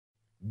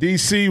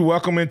DC,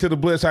 welcome into the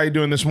Blitz. How you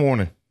doing this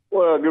morning?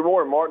 Well, good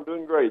morning, Martin.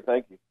 Doing great,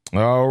 thank you.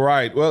 All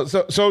right. Well,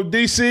 so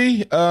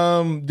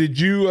DC, did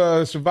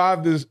you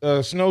survive this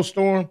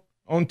snowstorm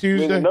on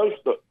Tuesday?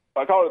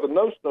 I call it the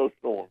no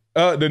snowstorm.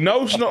 The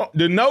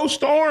no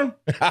storm.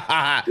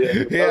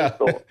 Yeah.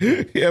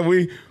 Snowstorm. Yeah.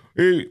 We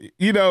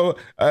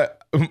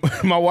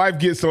my wife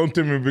gets on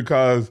to me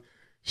because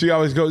she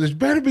always goes, "It's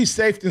better be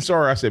safe than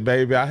sorry." I said,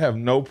 "Baby, I have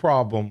no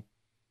problem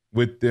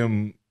with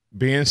them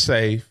being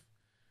safe."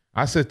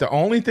 I said, "The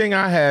only thing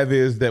I have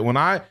is that when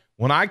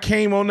I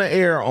came on the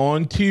air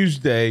on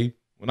Tuesday,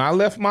 when I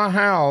left my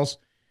house,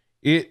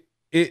 it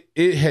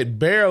had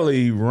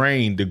barely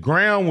rained. The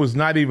ground was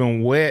not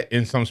even wet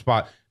in some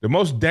spot. The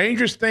most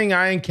dangerous thing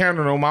I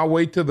encountered on my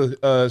way to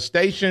the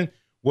station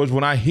was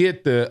when I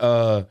hit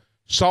the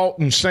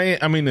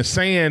the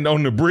sand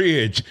on the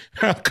bridge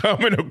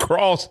coming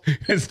across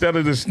instead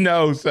of the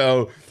snow."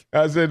 So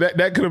I said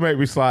that could have made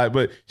me slide.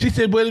 But she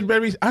said, "But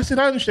baby," I said,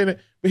 "I understand it."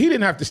 But he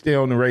didn't have to stay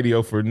on the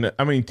radio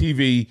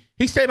TV.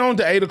 He stayed on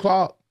to 8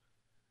 o'clock.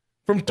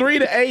 From 3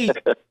 to 8.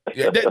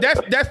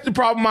 That's the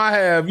problem I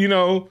have.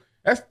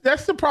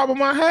 That's the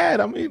problem I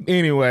had. I mean,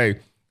 anyway,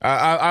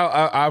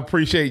 I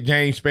appreciate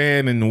James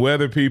Spann and the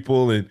weather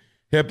people and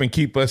helping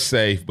keep us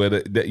safe.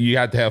 But you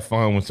have to have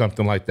fun when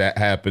something like that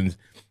happens.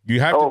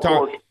 You have to talk. Of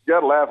course, you got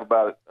to laugh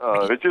about it.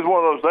 It's just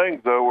one of those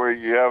things, though, where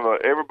you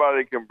have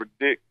everybody can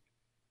predict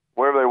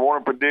whatever they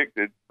want to predict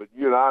it. But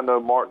you and I know,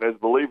 Martin, as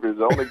believers,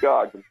 only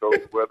God controls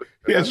the weather.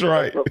 That's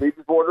right. That's just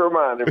important to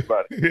remind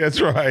everybody.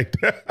 That's right.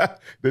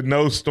 The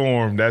no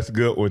storm. That's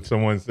good what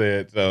someone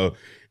said. So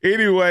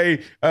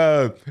anyway,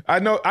 I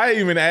know I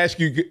even asked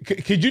you,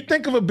 could you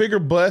think of a bigger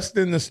bust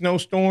than the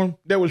snowstorm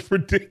that was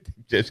predicted?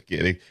 Just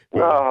kidding.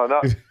 No,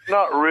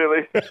 not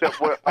really.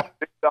 Well, I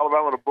picked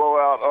Alabama to blow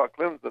out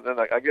Clemson, and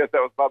I guess that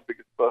was my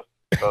biggest bust.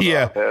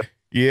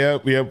 Yeah.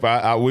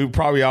 We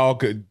probably all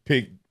could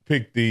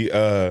pick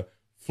the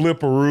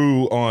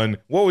flipperoo on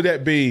what would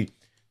that be?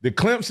 The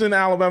Clemson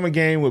Alabama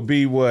game would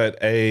be what,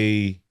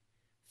 a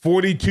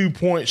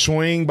 42-point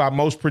swing by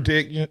most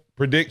predictions,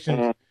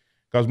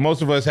 because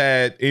most of us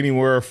had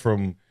anywhere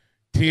from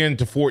 10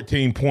 to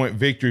 14-point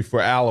victory for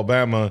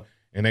Alabama,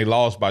 and they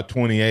lost by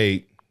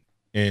 28.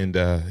 And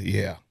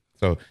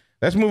so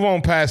let's move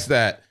on past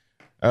that.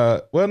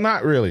 Well,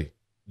 not really.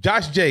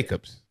 Josh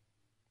Jacobs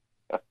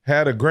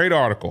had a great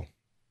article.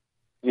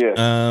 Yeah.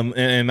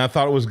 And I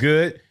thought it was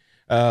good.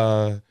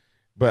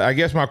 But I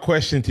guess my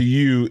question to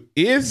you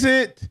was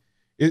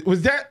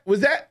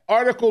that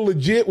article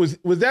legit? Was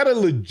that a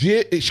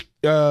legit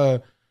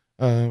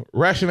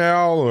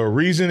rationale or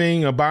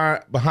reasoning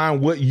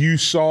behind what you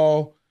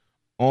saw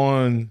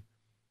in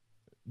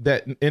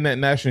that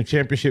national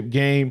championship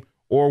game,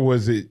 or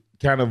was it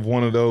kind of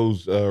one of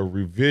those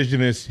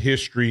revisionist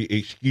history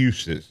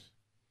excuses?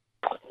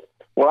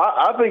 Well,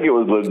 I think it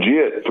was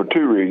legit for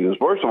two reasons.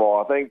 First of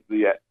all, I think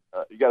you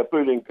got to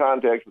put it in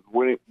context with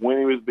when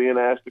he was being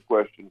asked the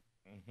question,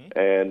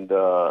 and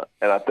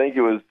I think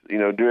it was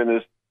during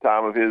this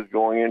time of his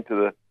going into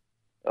the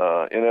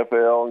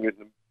NFL and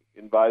getting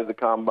invited to the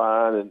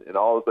combine and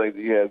all the things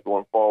that he has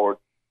going forward,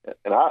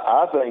 and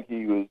I think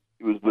he was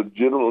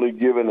legitimately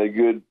given a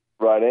good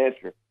right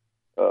answer,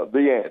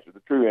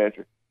 the true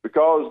answer,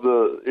 because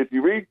if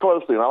you read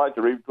closely, and I like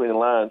to read between the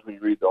lines when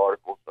you read the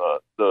articles,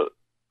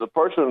 the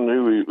person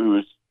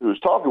who was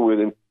talking with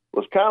him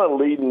was kind of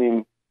leading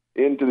him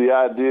into the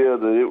idea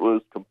that it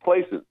was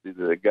complacency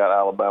that got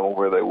Alabama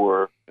where they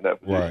were in that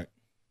position. Right.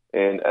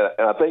 And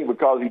I think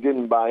because he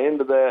didn't buy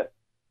into that,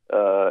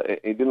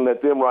 he didn't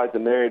let them write the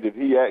narrative,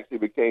 he actually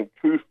became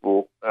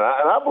truthful. And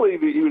I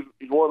believe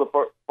he's one of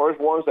the first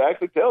ones to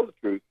actually tell the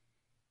truth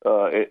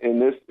in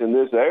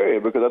this area,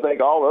 because I think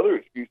all other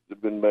excuses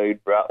have been made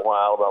for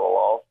why Alabama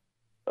lost.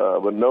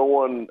 But no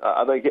one,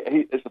 I think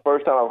it's the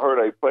first time I've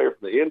heard a player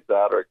from the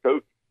inside, or a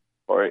coach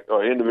or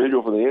an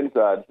individual from the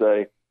inside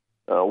say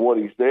what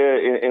he said.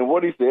 And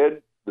what he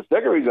said, the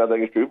second reason I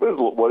think it's true, is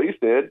what he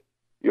said.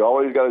 You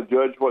always got to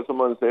judge what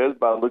someone says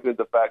by looking at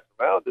the facts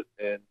around it.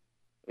 And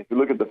if you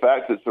look at the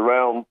facts that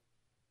surround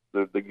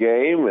the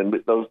game and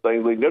those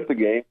things leading up to the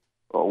game,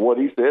 what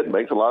he said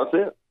makes a lot of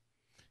sense.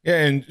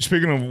 Yeah, and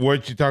speaking of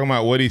what you're talking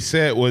about, what he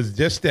said was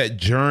just that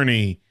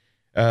journey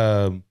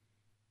of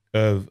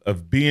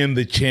being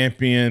the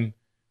champion,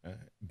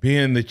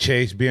 being the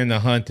chase, being the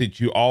hunted.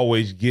 You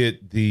always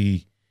get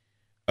the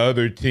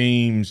other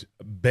team's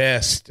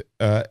best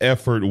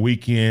effort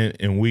week in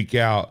and week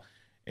out.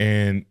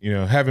 And,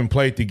 having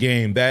played the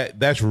game,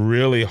 that's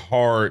really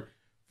hard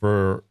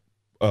for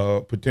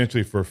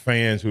potentially for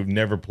fans who've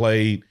never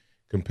played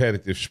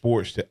competitive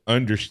sports to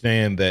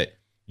understand that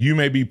you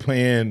may be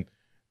playing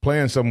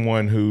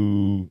someone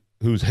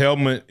whose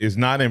helmet is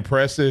not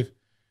impressive,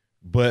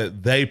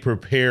 but they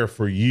prepare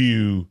for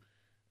you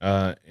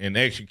and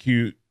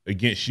execute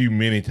against you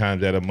many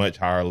times at a much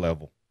higher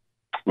level.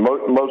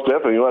 Most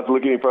definitely. You don't have to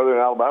look any further in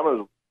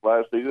Alabama's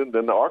last season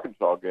than the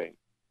Arkansas game.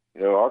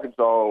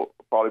 Arkansas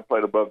probably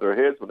played above their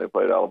heads when they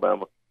played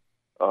Alabama,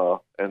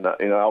 and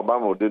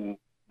Alabama didn't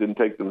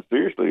take them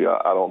seriously.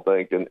 I don't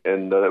think, and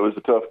it was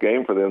a tough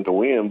game for them to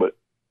win. But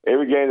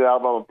every game that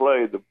Alabama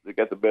played, they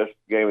got the best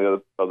game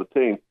of the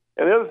team.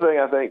 And the other thing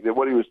I think that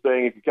what he was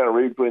saying, if you kind of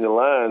read between the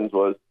lines,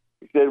 was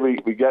he said we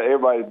got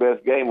everybody's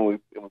best game when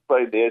we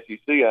played the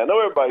SEC. I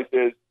know everybody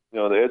says,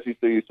 the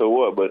SEC, so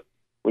what? But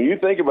when you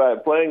think about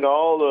it, playing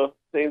all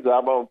the teams that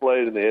Alabama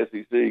played in the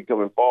SEC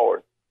coming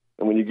forward,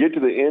 and when you get to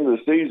the end of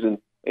the season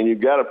and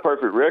you've got a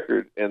perfect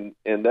record, and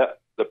that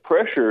the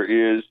pressure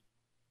is,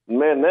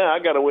 man, now I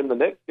got to win the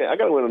next game. I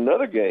got to win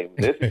another game,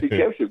 the SEC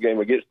championship game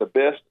against the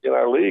best in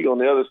our league on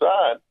the other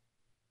side.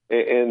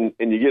 And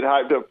you get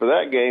hyped up for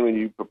that game and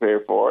you prepare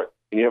for it,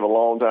 and you have a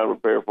long time to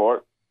prepare for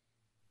it.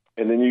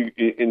 And then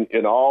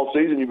in all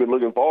season you've been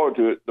looking forward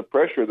to it,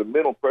 the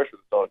mental pressure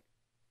that's on you.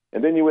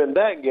 And then you win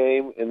that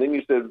game, and then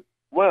you said,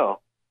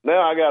 well,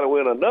 now I got to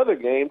win another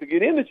game to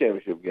get in the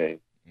championship game.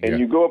 And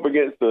you go up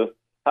against the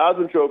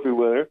Heisman Trophy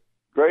winner,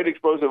 great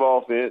explosive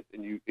offense,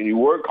 and you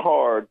work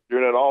hard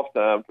during that off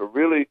time to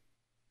really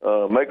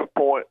make a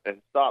point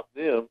and stop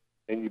them,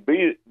 and you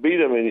beat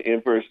them.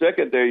 And for a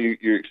second there,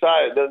 you're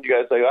excited. Then you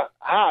got to say,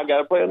 I got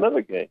to play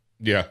another game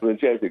for the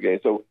championship game.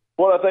 So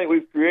what I think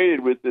we've created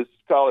with this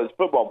college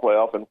football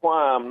playoff, and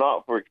why I'm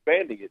not for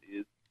expanding it,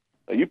 is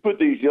you put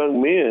these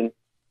young men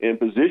in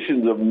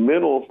positions of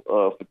mental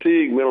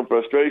fatigue, mental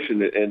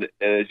frustration, and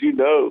as you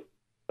know,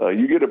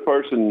 you get a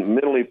person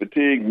mentally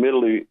fatigued,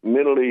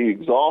 mentally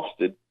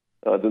exhausted,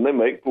 then they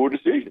make poor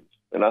decisions.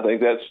 And I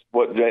think that's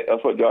what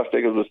Josh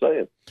Jacobs was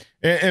saying.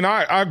 And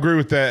I agree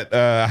with that.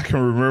 I can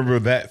remember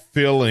that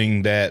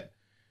feeling that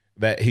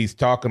he's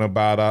talking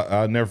about.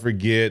 I'll never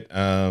forget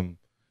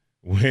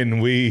when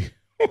we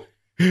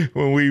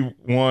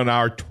won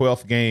our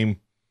 12th game.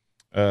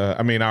 Our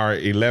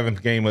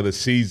 11th game of the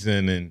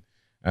season,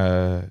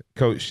 and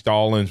Coach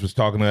Stallings was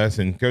talking to us,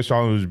 and Coach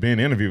Stallings was being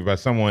interviewed by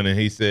someone, and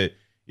he said,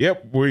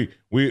 "Yep, we're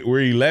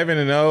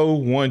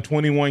 11-0, won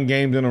 21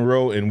 games in a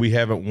row, and we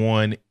haven't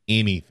won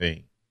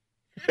anything."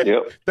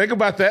 Yep. Think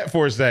about that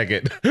for a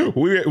second.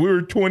 We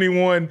were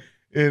 21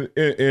 and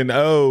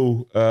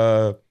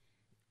 0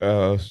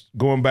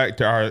 going back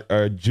to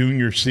our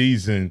junior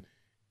season,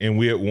 and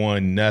we had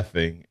won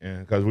nothing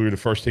because we were the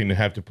first team to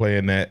have to play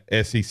in that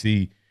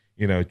SEC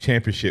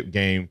championship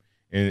game.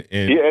 And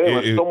it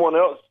was someone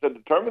else that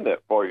determined that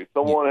for you.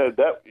 Someone had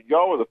that.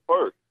 Y'all were the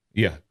first.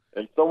 Yeah.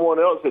 And someone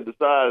else had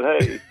decided,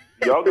 hey,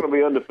 y'all going to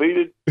be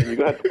undefeated, and you're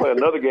going to have to play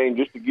another game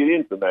just to get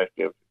into the national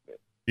championship.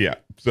 Yeah.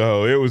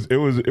 So it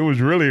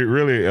was really,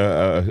 really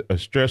a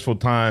stressful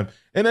time.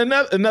 And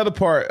another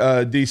part,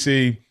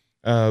 DC,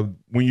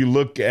 when you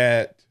look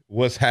at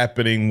what's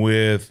happening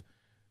with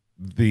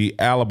the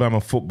Alabama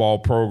football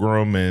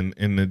program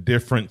and the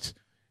difference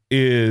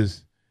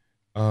is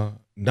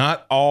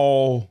not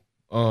all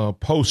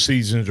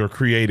postseasons are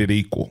created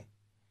equal.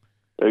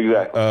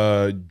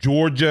 Exactly.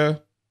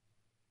 Georgia,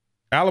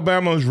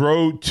 Alabama's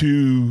road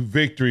to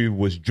victory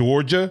was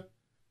Georgia,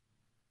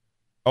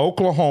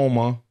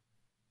 Oklahoma,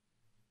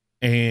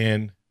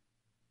 and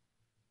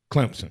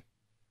Clemson.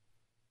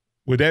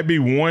 Would that be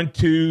 1,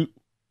 2?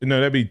 No,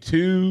 that'd be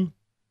 2,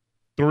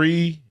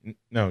 3.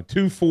 No,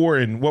 2, 4,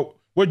 and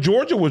what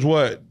Georgia was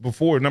what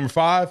before number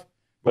 5?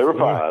 They were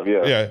 5,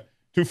 yeah. Yeah,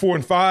 2, 4,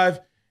 and 5,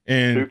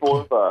 and 2, 4,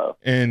 and 5,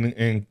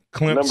 and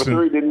Clemson.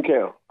 Number 3 didn't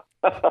count.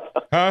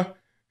 Huh?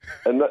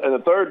 And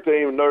the third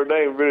team, Notre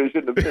Dame, really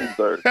shouldn't have been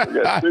third.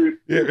 We got 2,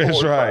 yeah, 4,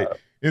 that's right. 5.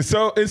 And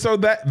so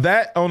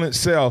that on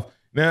itself.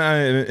 Now,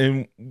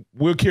 and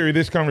we'll carry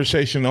this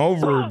conversation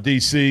over,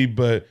 DC,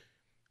 but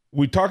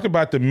we talked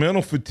about the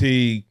mental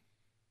fatigue.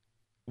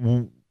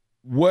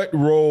 What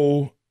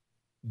role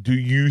do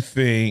you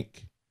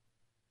think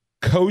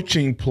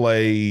coaching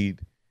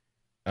played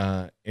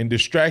and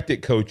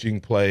distracted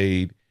coaching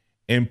played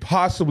and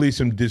possibly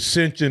some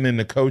dissension in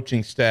the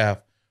coaching staff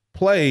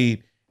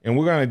played? And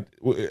I'm going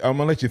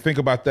to let you think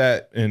about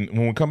that. And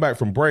when we come back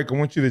from break, I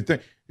want you to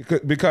think,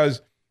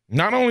 because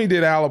not only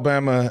did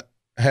Alabama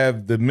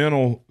have the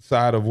mental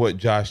side of what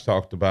Josh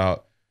talked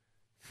about,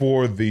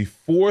 for the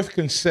 4th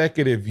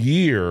consecutive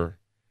year,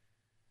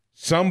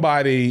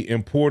 somebody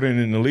important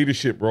in the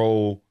leadership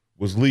role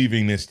was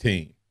leaving this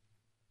team,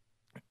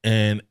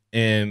 and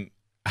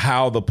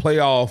how the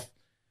playoffs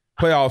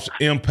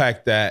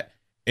impact that.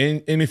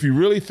 And if you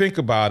really think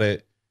about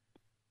it,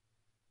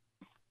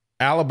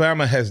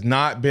 Alabama has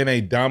not been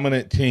a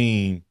dominant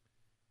team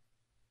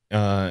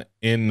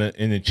in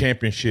the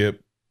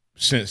championship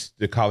since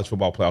the college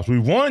football playoffs.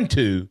 We've won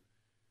 2,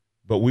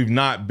 but we've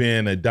not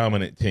been a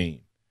dominant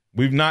team.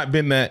 We've not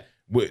been that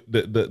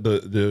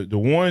the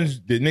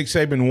ones that Nick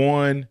Saban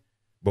won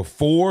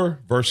before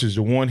versus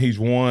the one he's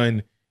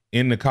won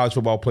in the college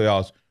football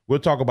playoffs. We'll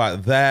talk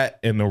about that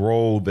and the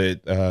role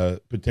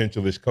that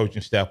potential this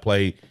coaching staff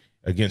played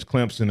against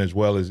Clemson, as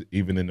well as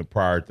even in the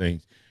prior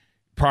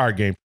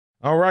game.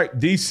 All right,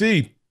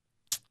 DC.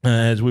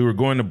 As we were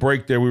going to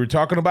break there, we were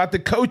talking about the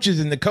coaches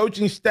and the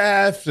coaching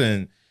staffs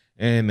and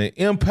the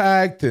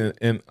impact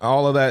and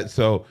all of that.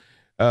 So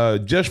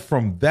just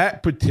from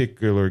that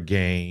particular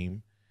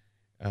game,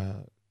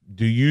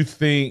 do you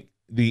think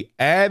the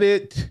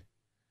added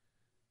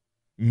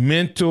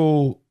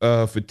mental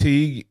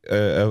fatigue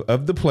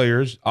of the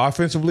players,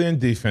 offensively and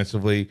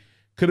defensively,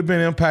 could have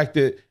been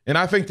impacted. And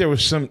I think there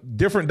was some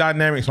different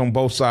dynamics on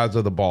both sides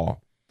of the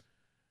ball.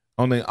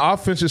 On the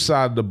offensive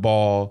side of the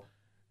ball,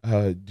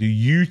 do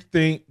you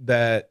think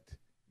that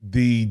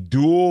the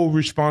dual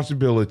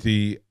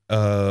responsibility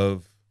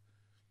of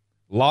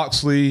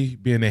Loxley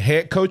being the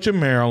head coach of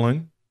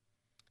Maryland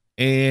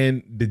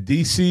and the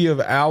DC of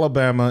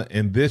Alabama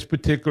in this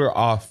particular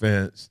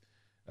offense,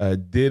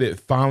 did it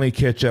finally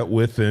catch up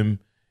with him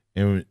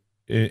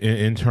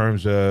in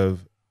terms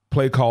of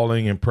play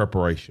calling and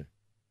preparation?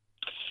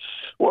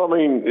 Well, I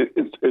mean,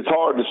 it's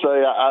hard to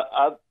say.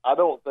 I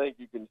don't think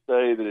you can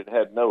say that it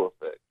had no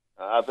effect.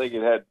 I think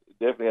it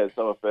definitely had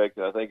some effect,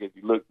 and I think if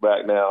you look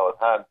back now in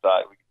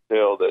hindsight, we can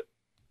tell that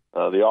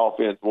the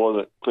offense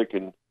wasn't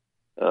clicking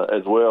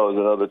as well as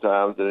in other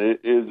times,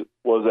 and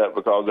was that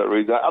because of that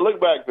reason. I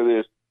look back to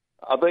this.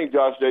 I think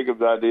Josh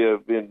Jacobs' idea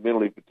of being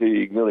mentally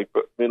fatigued,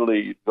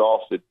 mentally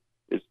exhausted,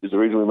 is the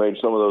reason we made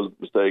some of those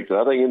mistakes. And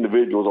I think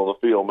individuals on the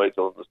field made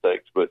some of those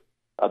mistakes, but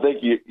I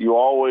think you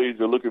always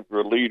are looking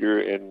for a leader,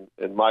 and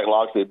Mike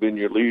Loxley had been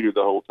your leader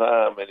the whole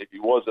time. And if he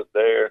wasn't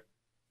there,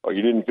 or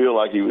you didn't feel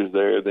like he was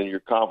there, then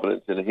your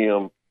confidence in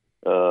him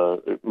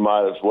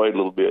might have swayed a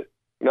little bit.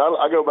 You know,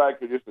 I go back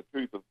to just the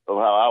truth of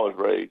how I was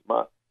raised.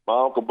 My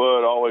Uncle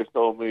Bud always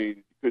told me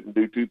you couldn't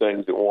do two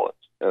things at once,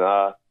 and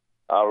I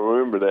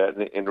remember that.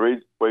 And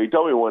what he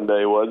told me one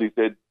day was, he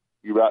said,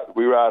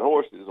 we ride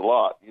horses a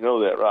lot. You know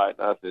that, right?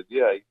 And I said,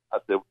 yeah.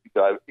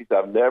 He said,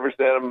 I've never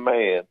seen a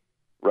man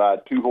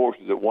ride two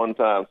horses at one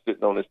time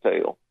sitting on his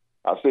tail.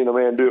 I've seen a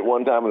man do it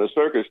one time in a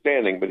circus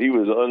standing, but he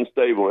was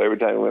unstable every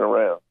time he went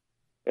around.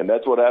 And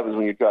that's what happens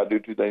when you try to do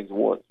two things at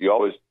once. You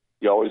always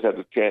have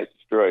the chance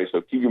to stray.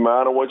 So keep your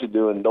mind on what you're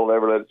doing and don't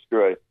ever let it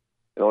stray.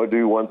 And only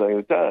do one thing at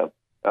a time.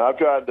 And I've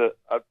tried to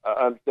 –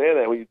 I understand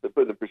that when you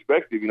put it in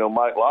perspective. You know,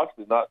 Mike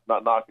Loxley's not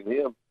knocking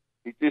him.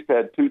 He just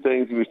had two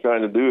things he was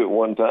trying to do at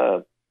one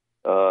time.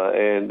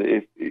 And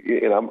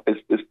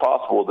it's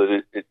possible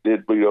that it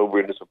did bleed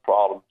over into some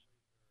problems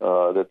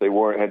that they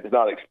had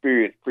not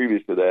experienced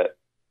previous to that,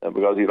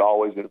 because he'd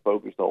always been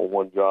focused on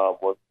one job,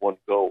 one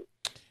goal.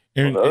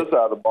 On the other side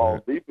of the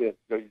ball, defense,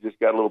 you just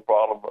got a little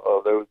problem.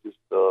 There was just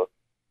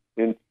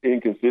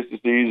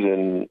inconsistencies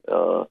and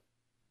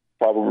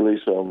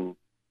probably some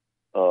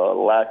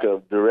lack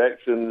of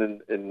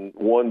direction and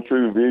one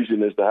true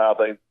vision as to how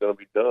things are going to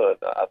be done,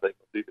 I think,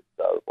 on the defensive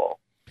side of the ball.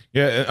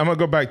 Yeah, I'm going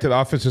to go back to the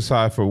offensive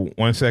side for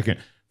 1 second.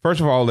 First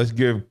of all, let's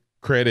give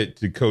credit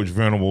to Coach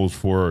Venables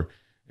for –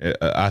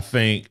 I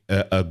think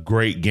a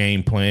great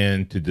game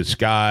plan to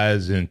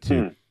disguise and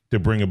to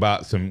bring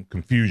about some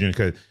confusion,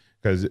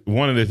 because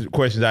one of the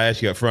questions I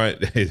asked you up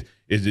front is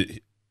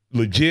it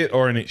legit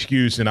or an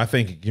excuse? And I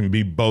think it can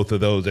be both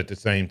of those at the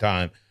same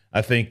time.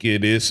 I think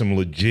it is some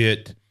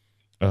legit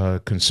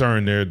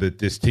concern there that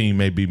this team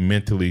may be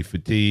mentally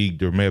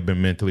fatigued or may have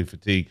been mentally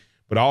fatigued,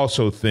 but I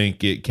also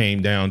think it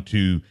came down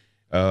to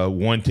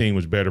one team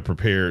was better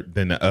prepared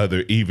than the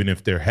other, even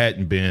if there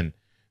hadn't been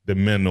the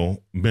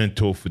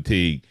mental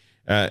fatigue.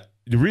 The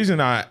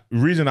reason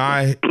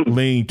I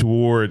lean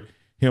toward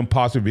him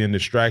possibly being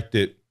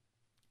distracted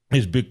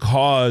is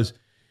because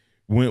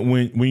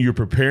when you're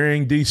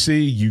preparing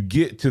DC, you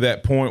get to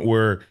that point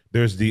where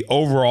there's the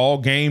overall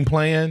game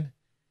plan,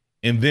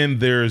 and then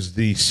there's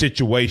the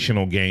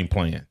situational game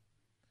plan.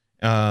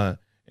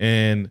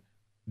 And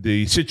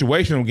the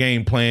situational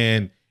game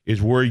plan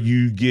is where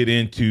you get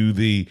into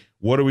the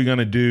what are we going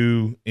to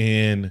do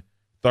in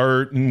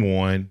 3rd and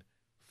 1,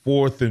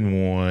 4th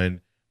and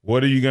 1?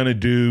 What are you going to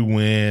do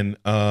when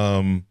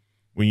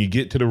you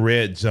get to the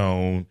red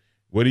zone?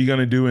 What are you going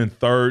to do in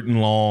 3rd and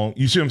long?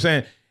 You see what I'm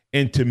saying?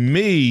 And to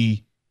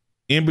me,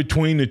 in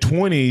between the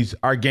 20s,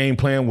 our game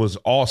plan was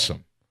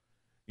awesome,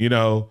 you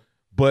know.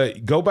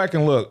 But go back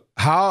and look,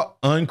 how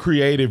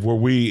uncreative were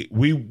we?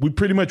 We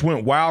pretty much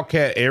went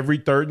wildcat every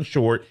 3rd and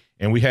short,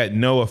 and we had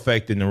no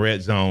effect in the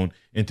red zone.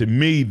 And to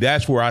me,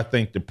 that's where I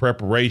think the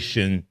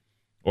preparation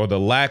or the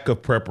lack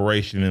of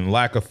preparation and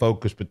lack of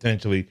focus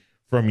potentially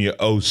from your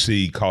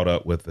OC caught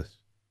up with us.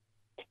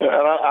 And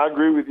I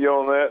agree with you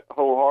on that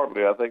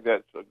wholeheartedly. I think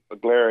that's a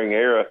glaring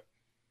error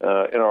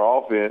in our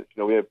offense.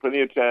 You know, we had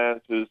plenty of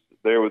chances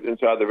there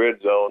inside the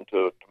red zone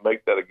to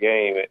make that a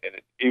game,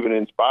 and even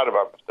in spite of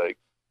our mistakes.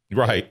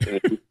 Right.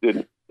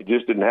 And it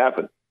just didn't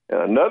happen.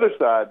 And another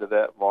side to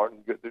that, Martin,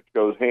 that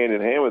goes hand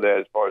in hand with that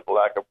as far as the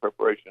lack of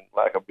preparation,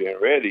 lack of being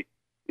ready,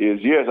 is,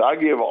 yes, I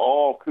give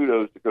all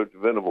kudos to Coach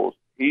Venables.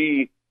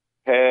 He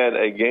had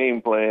a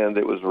game plan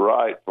that was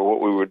right for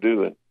what we were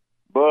doing.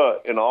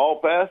 But in all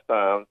past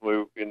times,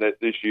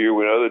 this year,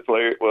 when other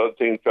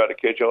teams tried to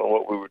catch on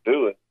what we were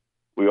doing,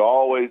 we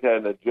always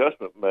had an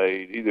adjustment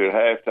made, either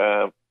at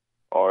halftime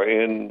or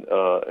in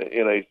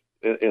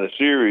a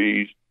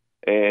series,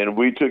 and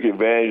we took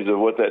advantage of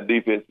what that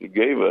defense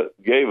gave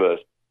us,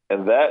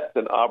 and that's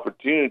an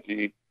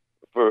opportunity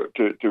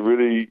to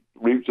really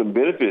reap some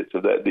benefits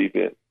of that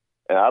defense.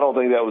 And I don't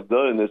think that was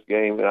done in this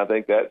game, and I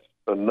think that's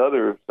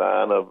another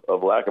sign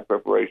of lack of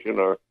preparation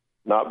or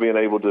not being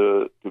able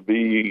to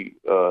be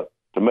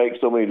to make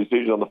so many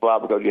decisions on the fly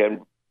because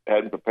you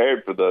hadn't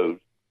prepared for those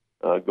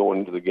going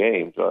into the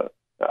game. So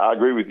I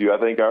agree with you. I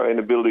think our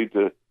inability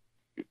to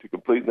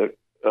complete the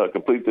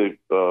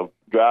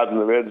drives in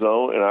the red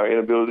zone and our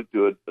inability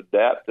to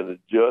adapt and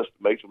adjust,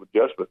 make some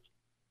adjustments,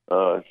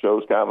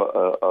 shows kind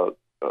of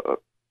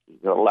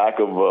a lack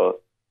of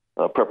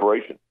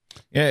preparation.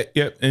 Yeah.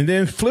 And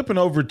then flipping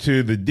over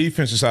to the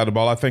defensive side of the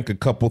ball, I think a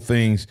couple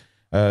things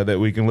that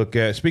we can look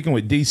at. Speaking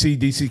with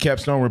DC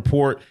Capstone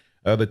Report,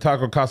 the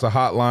Taco Casa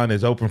hotline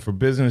is open for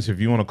business. If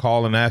you want to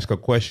call and ask a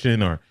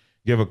question or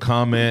give a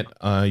comment,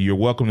 you're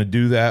welcome to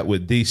do that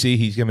with DC.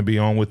 He's going to be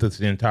on with us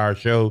the entire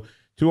show.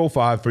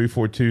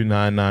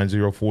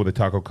 205-342-9904. The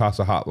Taco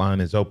Casa hotline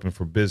is open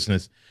for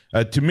business.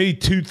 To me,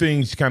 two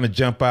things kind of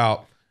jump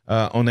out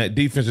on that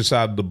defensive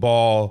side of the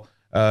ball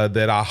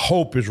that I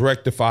hope is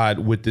rectified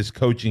with this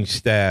coaching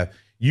staff.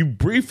 You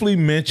briefly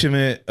mentioned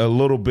it a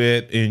little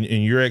bit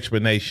in your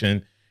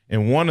explanation,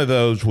 and one of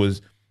those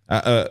was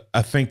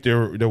I think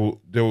there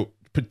were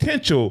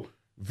potential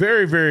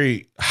very,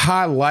 very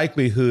high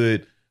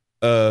likelihood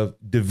of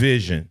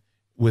division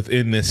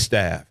within this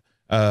staff.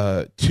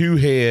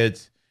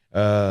 Two-headed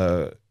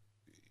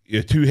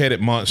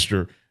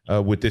monster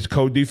with this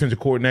co-defensive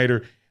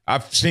coordinator.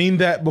 I've seen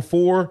that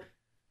before,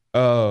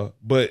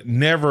 but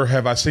never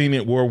have I seen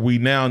it where we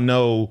now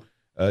know,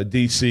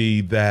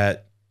 DC,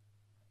 that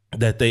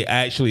they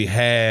actually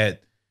had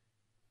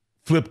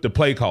flipped the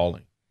play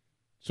calling.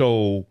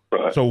 So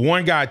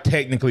one guy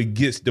technically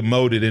gets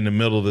demoted in the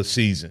middle of the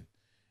season,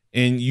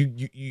 and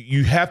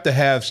you have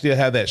to still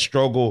have that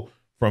struggle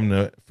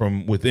from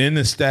within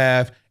the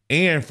staff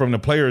and from the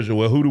players.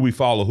 Well, who do we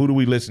follow? Who do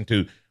we listen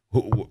to?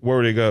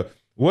 Where do they go?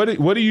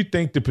 What do you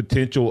think the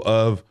potential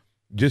of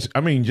just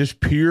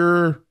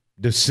pure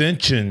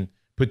dissension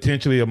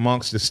potentially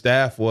amongst the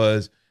staff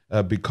was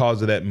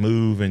because of that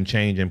move and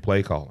change in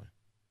play calling?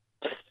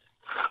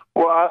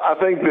 Well, I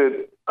think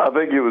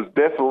it was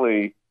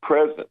definitely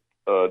present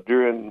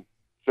during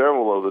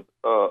several of the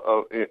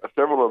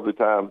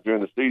times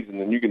during the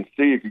season, and you can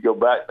see if you go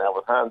back now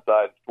with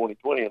hindsight, it's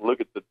 2020, and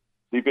look at the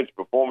defensive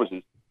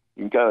performances,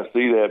 you can kind of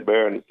see that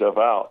bearing itself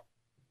out.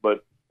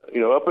 But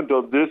up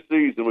until this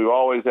season, we've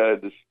always had a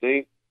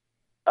distinct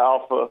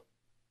alpha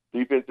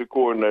defensive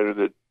coordinator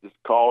that is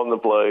calling the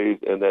plays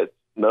and that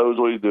knows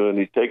what he's doing.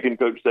 He's taking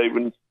Coach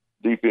Saban's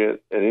defense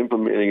and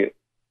implementing it.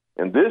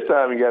 And this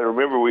time, you got to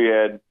remember we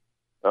had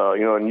a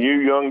new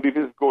young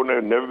defensive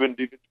coordinator, never been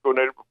defensive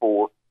coordinator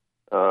before.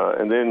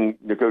 And then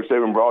Coach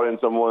Saban brought in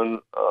someone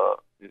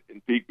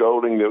in Pete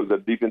Golding that was a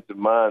defensive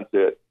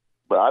mindset.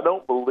 But I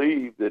don't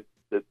believe that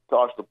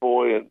Tosh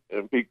Lapoy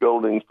and Pete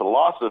Golding's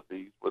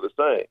philosophies were the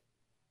same.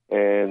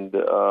 And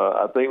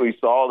I think we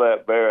saw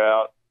that bear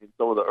out in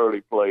some of the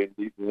early play in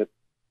defense.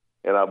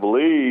 And I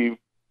believe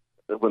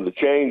that when the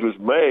change was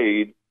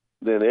made,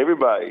 then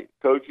everybody,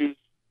 coaches,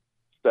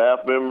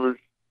 staff members,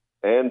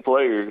 and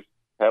players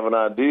have an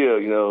idea,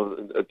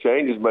 a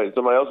change is made.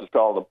 Somebody else is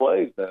calling the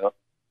plays now.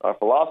 Our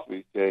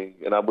philosophy's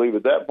changed. And I believe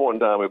at that point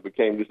in time it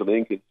became just an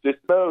inconsistent.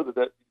 Well,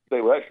 that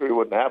sure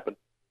wouldn't happen.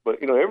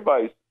 But,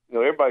 everybody's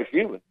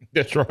human.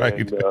 That's right.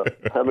 And,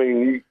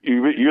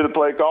 you're the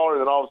play caller,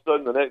 and then all of a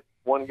sudden the next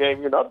one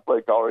game you're not the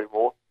play caller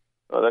anymore.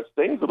 That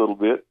stings a little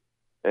bit.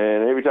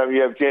 And every time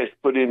you have a chance to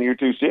put in your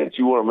 2 cents,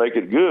 you want to make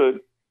it good.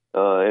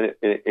 And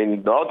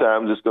a lot of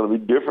times it's going to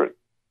be different,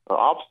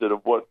 opposite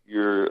of what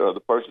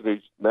the person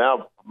who's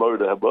now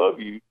promoted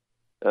above you.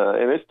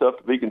 And it's tough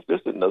to be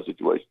consistent in those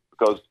situations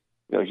because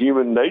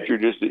human nature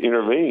just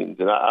intervenes.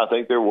 And I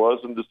think there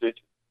was some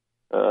dissension.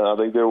 I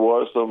think there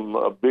was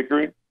some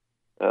bickering.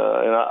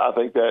 And I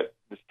think that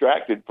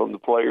distracted from the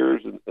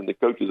players and the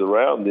coaches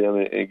around them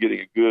and getting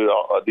a good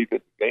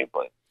defensive game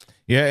plan.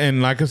 Yeah,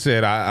 and like I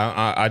said,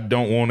 I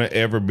don't want to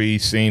ever be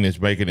seen as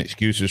making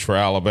excuses for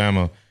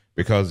Alabama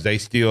because they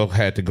still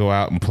had to go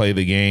out and play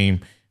the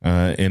game,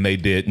 and they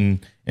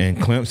didn't, and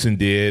Clemson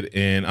did.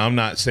 And I'm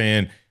not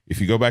saying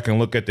if you go back and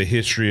look at the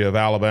history of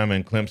Alabama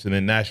and Clemson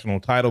in national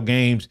title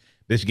games,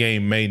 this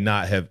game may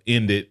not have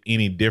ended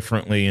any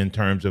differently in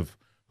terms of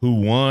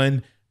who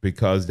won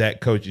because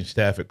that coaching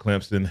staff at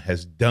Clemson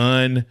has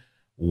done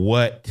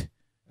done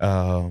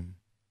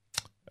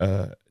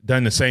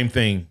the same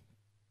thing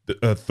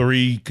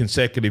 3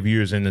 consecutive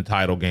years in the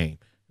title game,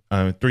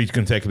 3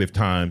 consecutive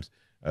times.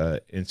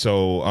 And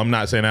so I'm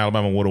not saying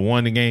Alabama would have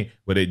won the game,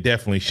 but it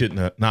definitely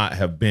shouldn't not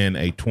have been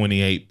a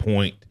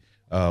 28-point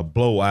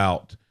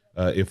blowout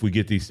if we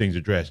get these things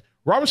addressed.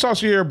 Robert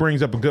Saucier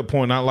brings up a good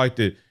point. I want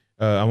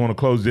to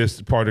close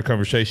this part of the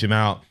conversation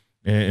out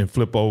and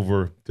flip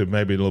over to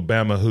maybe a little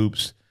Bama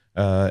hoops.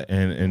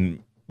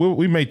 And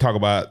we may talk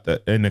about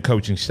the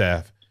coaching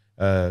staff,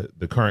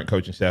 the current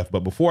coaching staff. But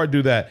before I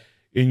do that,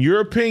 in your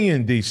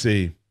opinion,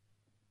 DC,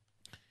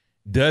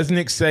 does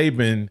Nick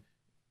Saban,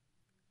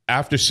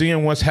 after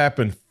seeing what's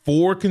happened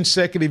 4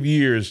 consecutive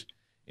years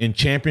in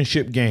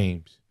championship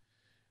games,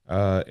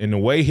 and the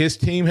way his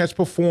team has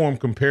performed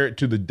compared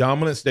to the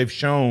dominance they've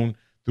shown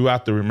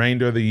throughout the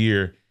remainder of the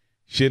year,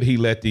 should he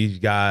let these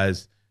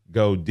guys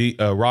go?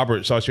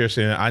 Robert Saucier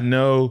saying, I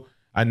now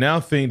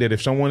think that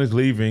if someone is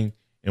leaving,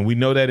 and we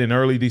know that in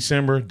early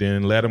December,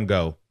 then let them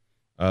go.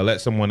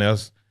 Let someone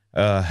else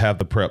have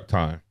the prep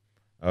time.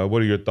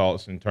 What are your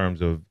thoughts in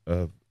terms of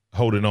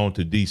holding on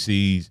to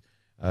DCs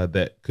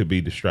that could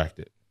be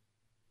distracted?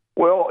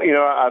 Well,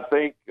 I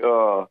think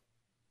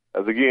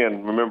as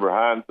again, remember,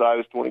 hindsight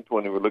is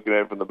 20/20. We're looking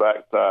at it from the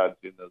backside.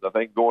 I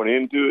think going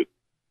into it,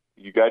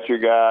 you got your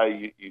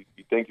guy. You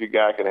think your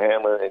guy can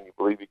handle it, and you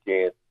believe he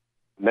can.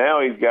 Now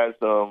he's got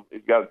a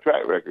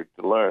track record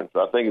to learn.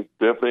 So I think it's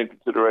definitely in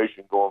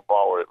consideration going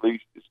forward. At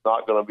least it's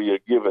not going to be a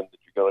given that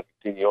you're going to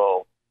continue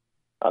on.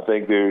 I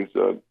think there's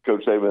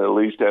Coach Saban at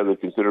least has a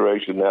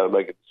consideration now to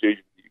make a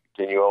decision. Do you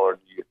continue on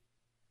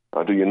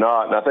or do you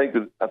not? And I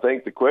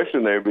think the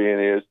question there being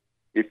is,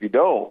 if you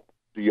don't,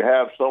 do you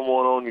have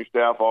someone on your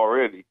staff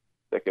already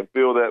that can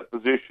fill that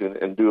position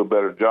and do a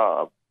better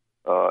job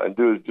and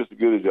do just as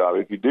good a job?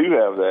 If you do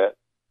have that,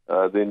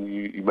 then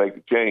you make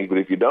the change. But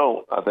if you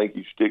don't, I think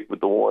you stick with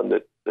the one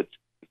that's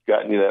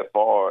gotten you that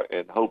far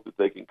and hope that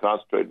they can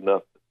concentrate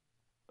enough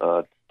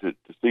to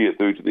see it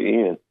through to the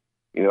end.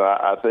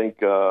 I think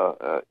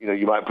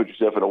you might put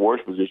yourself in a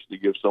worse position to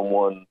give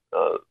someone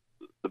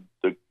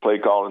the play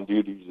calling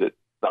duties that's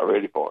not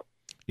ready for it.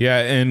 Yeah,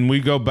 and we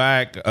go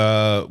back.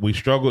 We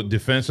struggled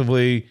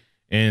defensively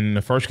in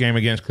the first game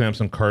against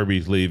Clemson.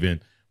 Kirby's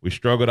leaving. We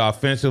struggled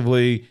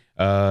offensively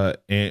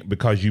and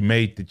because you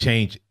made the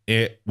change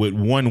with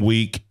 1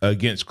 week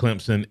against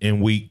Clemson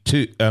in week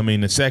 2.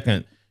 The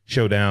second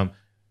showdown.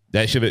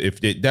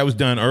 If that was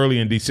done early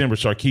in December,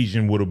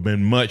 Sarkisian would have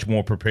been much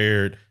more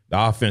prepared. The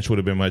offense would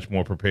have been much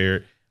more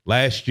prepared.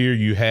 Last year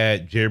you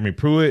had Jeremy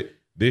Pruitt.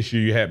 This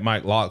year you had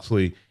Mike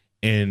Locksley.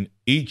 And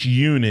each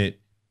unit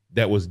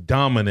that was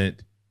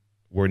dominant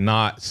were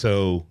not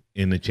so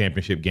in the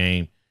championship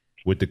game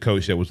with the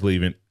coach that was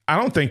leaving. I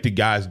don't think the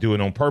guys do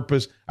it on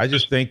purpose. I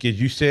just think, as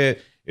you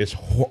said, it's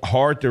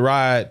hard to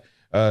ride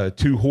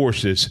 2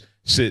 horses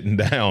sitting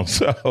down.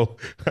 So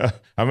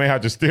I may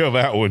have to steal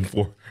that one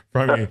from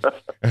you.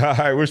 All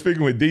right, we're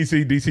speaking with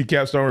DC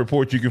Capstone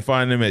Report. You can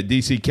find them at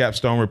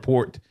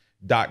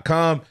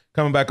dccapstonereport.com.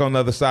 Coming back on the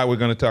other side, we're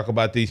going to talk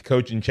about these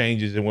coaching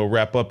changes, and we'll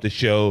wrap up the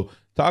show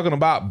talking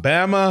about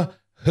Bama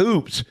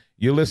hoops.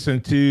 You're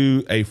listening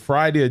to a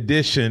Friday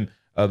edition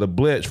of the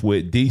Blitz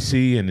with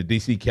DC and the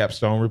DC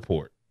Capstone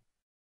Report.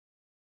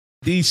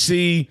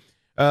 DC,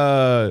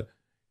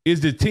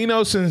 is the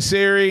Tino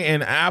Sinceri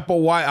and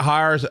Applewhite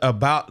hires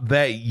about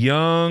that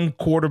young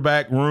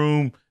quarterback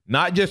room,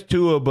 not just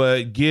Tua,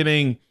 but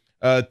getting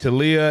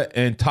Talia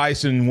and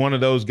Tyson, one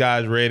of those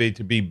guys, ready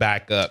to be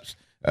backups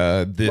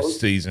this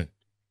season?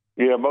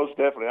 Yeah, most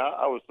definitely.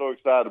 I was so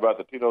excited about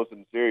the Tino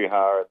Sinceri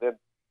hire. And then,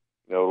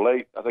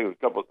 late, I think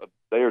it was a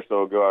day or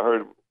so ago, I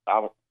heard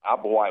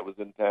Applewhite was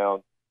in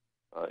town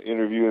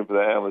interviewing for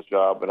the analyst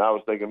job, and I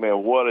was thinking,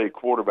 man, what a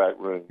quarterback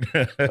room.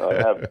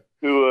 Have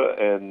Tua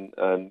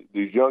and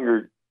these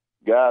younger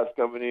guys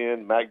coming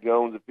in, Mac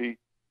Jones, if he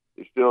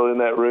is still in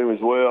that room as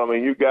well. I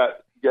mean, you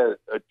got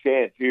a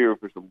chance here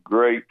for some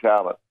great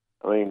talent.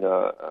 I mean,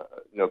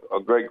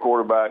 a great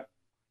quarterback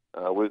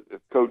with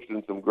coached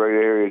in some great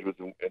areas with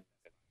and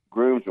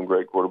groomed some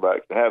great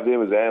quarterbacks. To have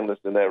them as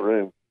analysts in that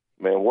room,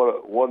 man,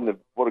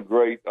 what a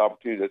great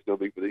opportunity that's going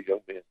to be for these young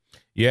men.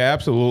 Yeah,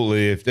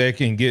 absolutely. If they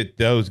can get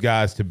those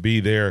guys to be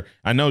there,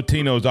 I know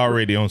Tino's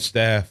already on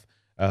staff,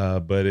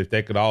 but if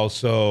they could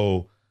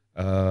also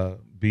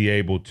be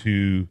able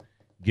to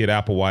get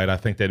Applewhite, I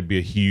think that'd be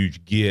a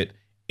huge get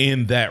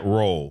in that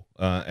role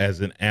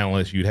as an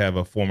analyst. You'd have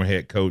a former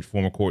head coach,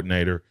 former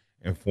coordinator,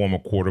 and former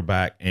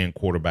quarterback and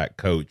quarterback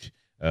coach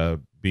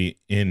be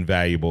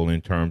invaluable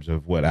in terms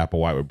of what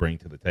Applewhite would bring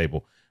to the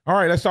table. All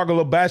right, let's talk a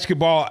little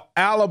basketball.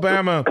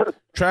 Alabama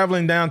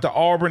traveling down to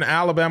Auburn.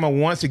 Alabama,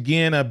 once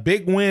again, a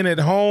big win at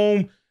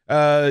home.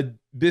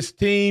 This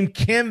team,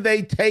 can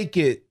they take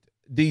it,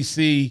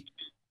 DC,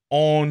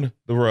 on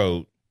the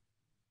road?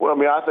 Well, I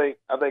mean, I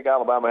think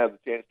Alabama has a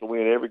chance to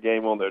win every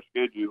game on their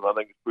schedule. I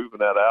think it's proven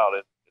that out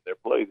in their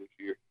play this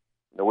year.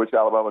 Which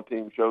Alabama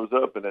team shows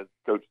up, and as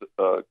Coach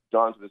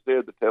Johnson has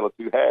said, the tale of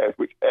 2 halves,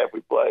 which half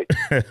we play.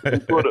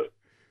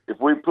 If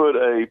we put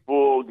a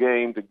full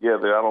game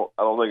together, I don't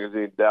think there's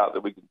any doubt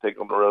that we can take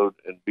on the road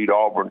and beat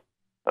Auburn,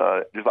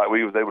 just like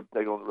we was able to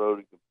take on the road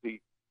and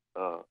compete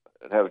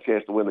and have a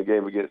chance to win the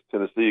game against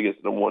Tennessee,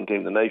 against the number 1 team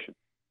in the nation.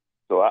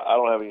 So I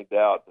don't have any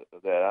doubt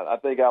of that. I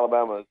think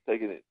Alabama is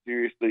taking it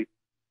seriously,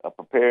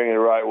 preparing it the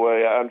right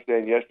way. I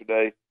understand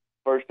yesterday,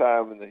 first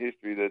time in the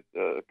history that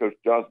Coach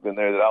Johnson's been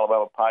there, that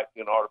Alabama piped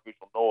in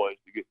artificial noise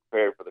to get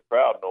prepared for the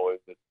crowd noise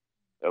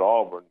at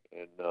Auburn.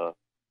 And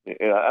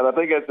I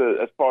think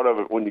that's part of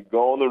it. When you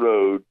go on the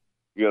road,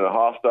 you're in a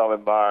hostile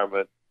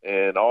environment,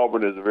 and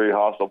Auburn is a very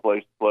hostile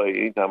place to play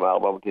anytime an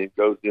Alabama team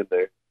goes in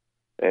there.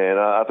 And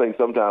I think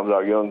sometimes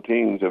our young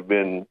teams have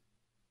been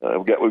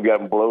we've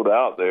gotten blowed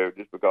out there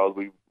just because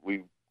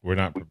we're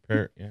not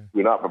prepared. Yeah,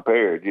 we're not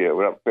prepared. Yeah,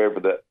 we're not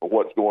prepared for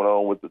what's going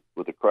on with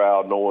the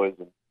crowd noise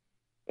and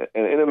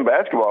in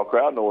basketball,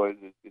 crowd noise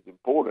is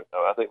important.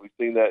 I think we've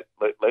seen that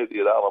lately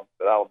at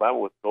Alabama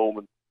with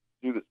Coleman,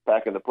 that's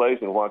packing the place,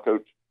 and why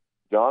Coach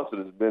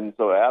Johnson has been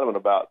so adamant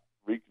about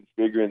reconstructing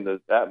configuring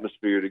the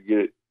atmosphere to get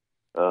it,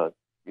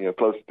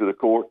 closer to the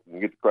court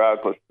and get the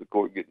crowd closer to the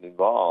court getting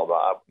involved.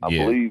 I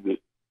believe that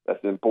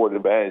that's an important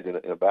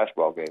advantage in a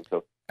basketball game.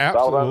 So if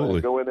Alabama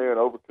go in there and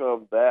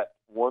overcome that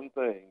one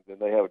thing, then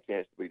they have a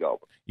chance to beat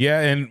Auburn.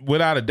 Yeah, and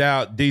without a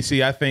doubt,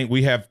 DC, I think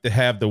we have to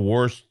have the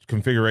worst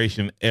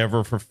configuration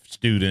ever for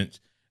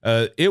students.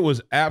 It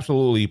was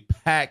absolutely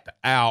packed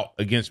out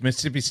against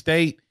Mississippi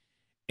State,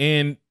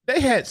 and they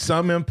had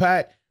some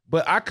impact,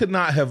 but I could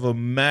not have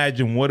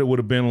imagined what it would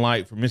have been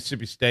like for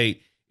Mississippi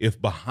State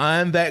if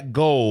behind that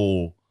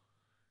goal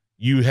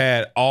you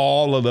had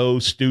all of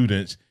those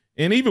students.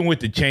 And even with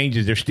the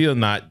changes, they're still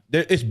not –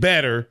 it's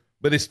better,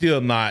 but it's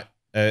still not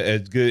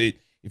as good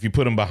if you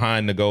put them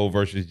behind the goal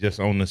versus just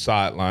on the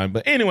sideline.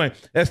 But anyway,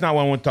 that's not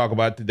what I want to talk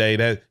about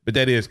today, but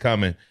that is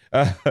coming.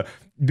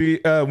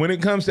 When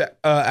it comes to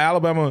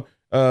Alabama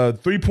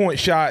three-point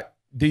shot,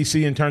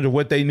 DC, in terms of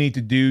what they need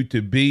to do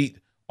to beat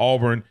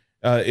Auburn,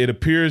 it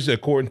appears,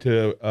 according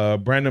to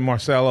Brandon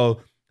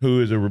Marcello,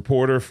 who is a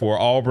reporter for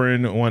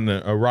Auburn, one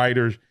of the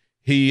writers,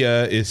 he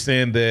is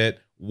saying that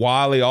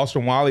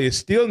Austin Wiley is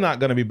still not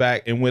going to be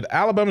back. And with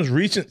Alabama's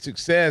recent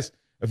success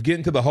of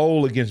getting to the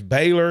hole against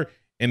Baylor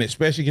and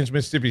especially against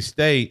Mississippi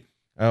State,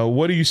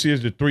 what do you see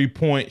as the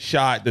three-point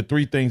shot, the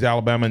three things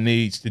Alabama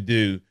needs to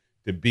do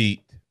to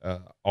beat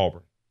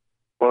Auburn?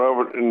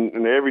 Well,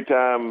 and every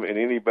time in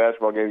any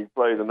basketball game you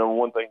play, the number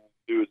one thing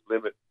to do is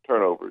limit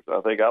turnovers.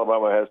 I think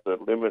Alabama has to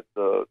limit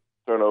the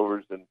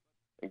turnovers and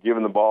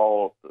giving the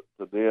ball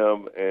to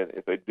them. And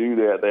if they do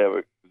that, they have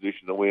a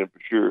position to win for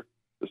sure.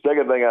 The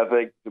second thing I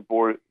think is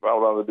important for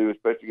Alabama to do,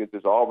 especially against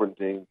this Auburn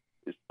team,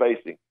 is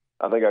spacing.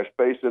 I think our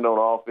spacing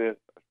on offense,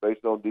 our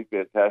spacing on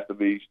defense has to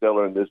be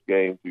stellar in this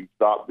game to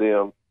stop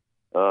them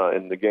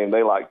in the game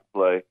they like to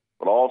play,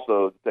 but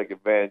also to take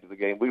advantage of the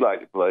game we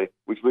like to play,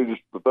 which leads us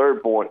to the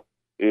third point,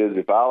 is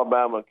if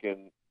Alabama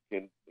can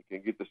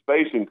get the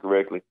spacing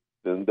correctly,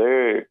 then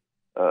there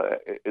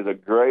is a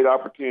great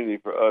opportunity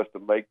for us to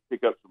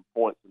pick up some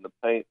points in the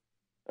paint.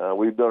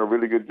 We've done a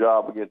really good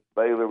job against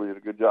Baylor. We did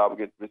a good job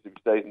against Mississippi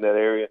State in that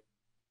area.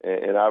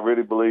 And I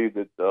really believe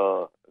that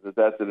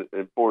that's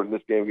important in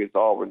this game against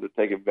Auburn, to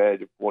take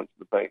advantage of points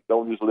in the paint.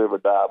 Don't just live or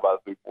die by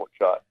the three-point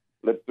shot.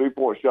 Let the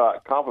three-point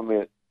shot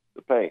complement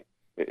the paint.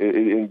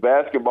 In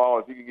basketball,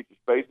 if you can get your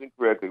spacing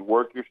correctly,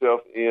 work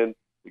yourself in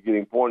to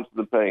getting points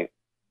in the paint,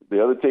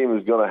 the other team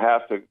is going to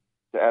have to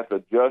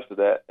adjust to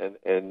that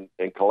and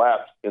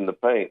collapse in the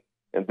paint,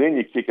 and then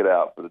you kick it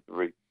out for the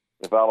three.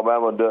 If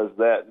Alabama does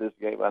that in this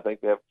game, I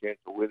think they have a chance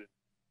to win it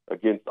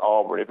against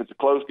Auburn. If it's a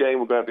close game,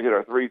 we're going to have to hit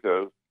our free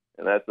throws,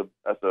 and I threw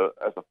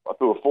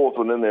a fourth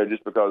one in there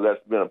just because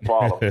that's been a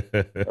problem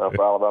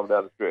for Alabama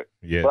down the stretch.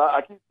 Yeah. But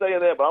I keep saying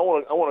that, but I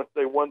want to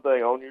say one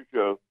thing on your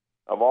show.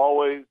 I've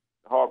always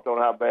harped on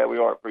how bad we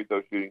are at free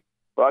throw shooting,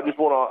 but I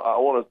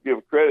want to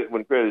give credit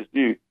when credit's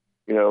due.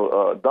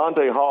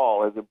 Dante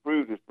Hall has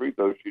improved his free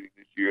throw shooting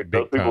this year.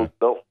 Those people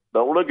don't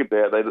look at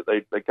that.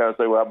 They kind of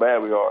say, well, how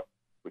bad we are.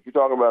 But you're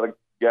talking about a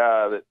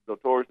guy that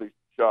notoriously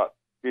shot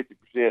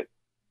 50%,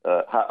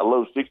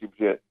 low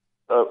 60%,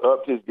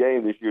 upped his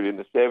game this year in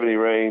the 70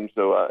 range.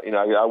 So,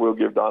 I will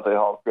give Dante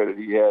Hall credit.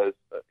 He has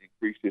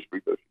increased his free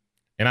throw shooting.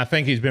 And I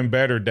think he's been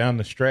better down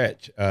the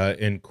stretch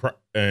in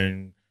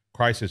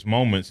crisis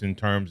moments in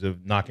terms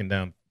of knocking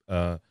down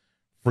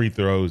free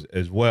throws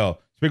as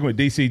well. Speaking with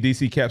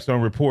DC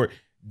Capstone Report.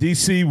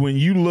 DC, when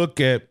you look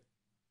at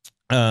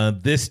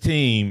this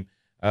team,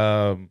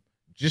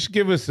 just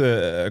give us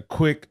a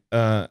quick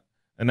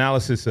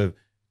analysis of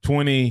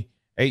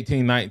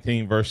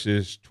 2018-19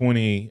 versus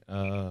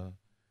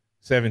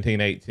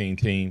 2017-18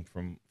 team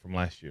from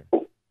last year.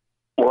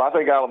 Well, I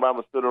think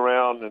Alabama stood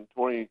around in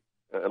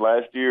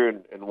last year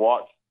and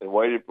watched and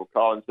waited for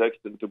Colin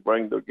Sexton to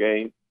bring the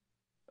game.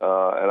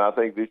 And I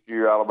think this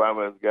year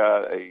Alabama has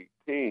got a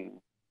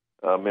team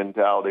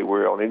mentality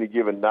where on any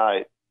given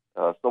night,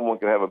 someone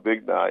can have a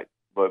big night,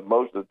 but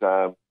most of the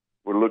time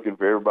we're looking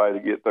for everybody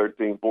to get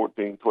 13,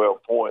 14,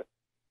 12 points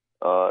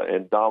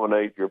and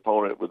dominate your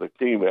opponent with a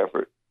team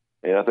effort.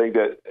 And I think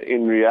that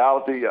in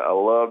reality, I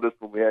love this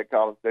when we had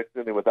Colin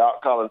Sexton, and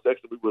without Colin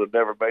Sexton, we would have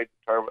never made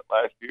the tournament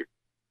last year,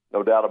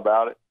 no doubt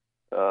about it.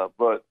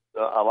 But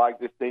I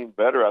like this team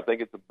better. I think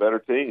it's a better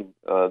team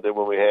than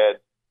when we had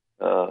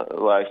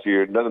last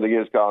year. Nothing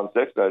against Colin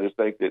Sexton. I just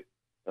think that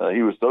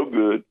he was so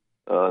good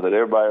that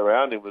everybody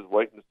around him was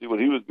waiting to see what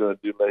he was going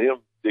to do, let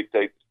him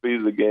dictate the speed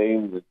of the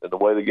game and the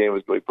way the game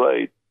was going to be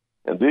played.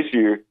 And this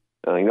year,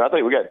 I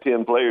think we got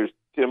 10 players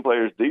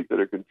deep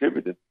that are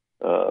contributing,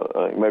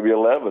 maybe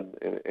 11.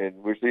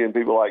 And we're seeing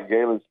people like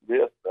Galen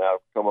Smith now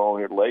come on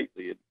here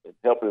lately and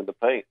helping in the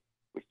paint,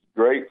 which is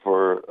great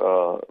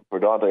for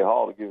Dante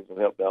Hall to give him some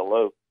help down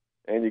low.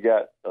 And you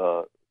got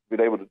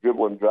being able to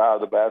dribble and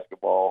drive the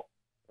basketball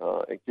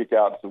and kick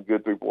out some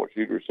good three-point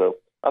shooters. So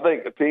I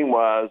think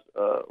team-wise,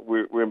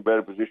 we're in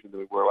better position than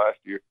we were last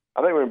year.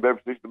 I think we're in better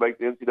position to make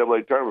the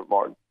NCAA tournament,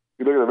 Martin.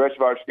 If you look at the rest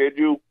of our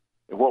schedule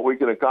and what we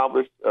can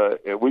accomplish,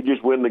 if we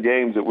just win the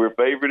games that we're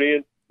favored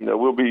in,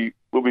 we'll be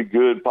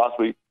good,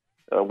 possibly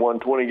won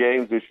 20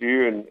 games this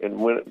year and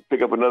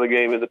pick up another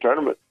game in the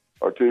tournament.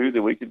 or two,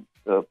 then we could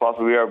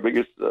possibly be our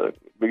biggest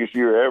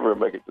year ever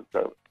and make it to the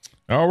tournament.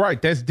 All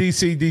right, that's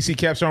DC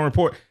Capstone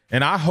Report.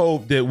 And I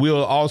hope that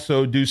we'll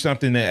also do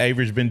something that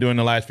Avery's been doing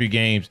the last few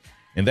games,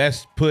 and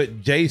that's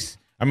put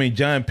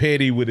John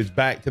Petty with his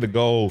back to the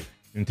goal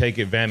and take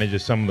advantage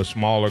of some of the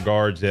smaller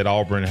guards that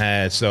Auburn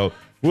has. So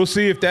we'll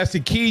see if that's the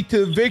key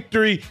to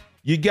victory.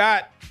 You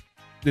got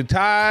the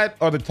Tide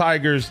or the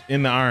Tigers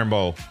in the Iron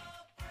Bowl?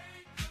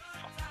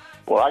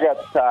 Well, I got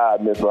the Tide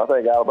in this one. I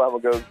think Alabama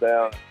goes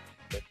down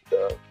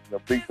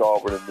and beats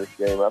Auburn in this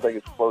game. I think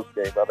it's a close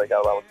game. I think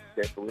Alabama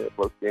can win a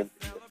close game.